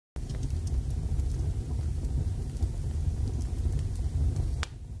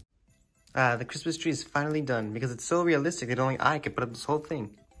The Christmas tree is finally done because it's so realistic that only I could put up this whole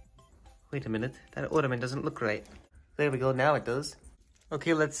thing. Wait a minute, that ornament doesn't look right. There we go, now it does.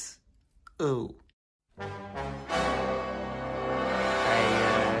 Okay, let's... Oh. I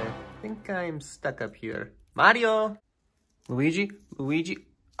think I'm stuck up here. Mario! Luigi? Luigi?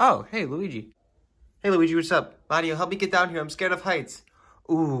 Oh, hey, Luigi. Hey, Luigi, what's up? Mario, help me get down here. I'm scared of heights.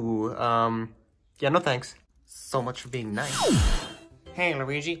 Ooh, yeah, no thanks. So much for being nice. Hey,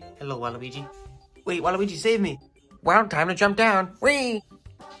 Luigi. Hello, Waluigi. Wait, Waluigi, save me. Well, time to jump down. Whee!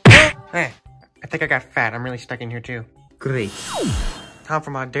 Hey, I think I got fat. I'm really stuck in here, too. Great. Time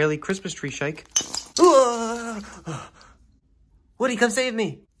for my daily Christmas tree shake. Woody, come save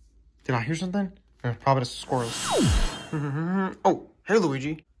me. Did I hear something? Probably just squirrels. Oh, hey,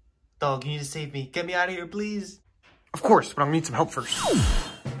 Luigi. Dog, you need to save me. Get me out of here, please. Of course, but I'll need some help first.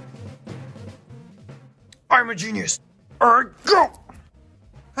 I'm a genius. All right, go.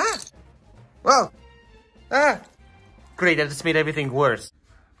 Ah. Whoa. Ah. Great, that just made everything worse.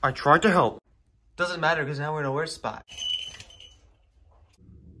 I tried to help. Doesn't matter because now we're in a worse spot.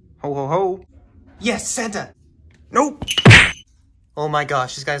 Ho, ho, ho. Yes, Santa. Nope. Oh my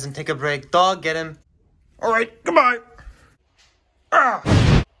gosh, this guy doesn't take a break. Dog, get him. All right, goodbye. Ah.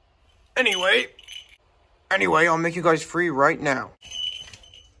 Anyway, I'll make you guys free right now.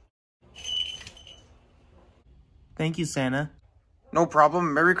 Thank you, Santa. No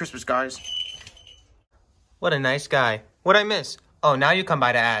problem. Merry Christmas, guys. What a nice guy. What'd I miss? Oh, now you come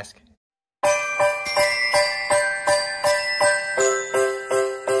by to ask.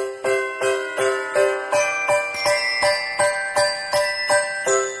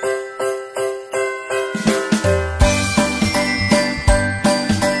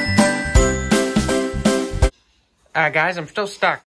 Guys, I'm still stuck.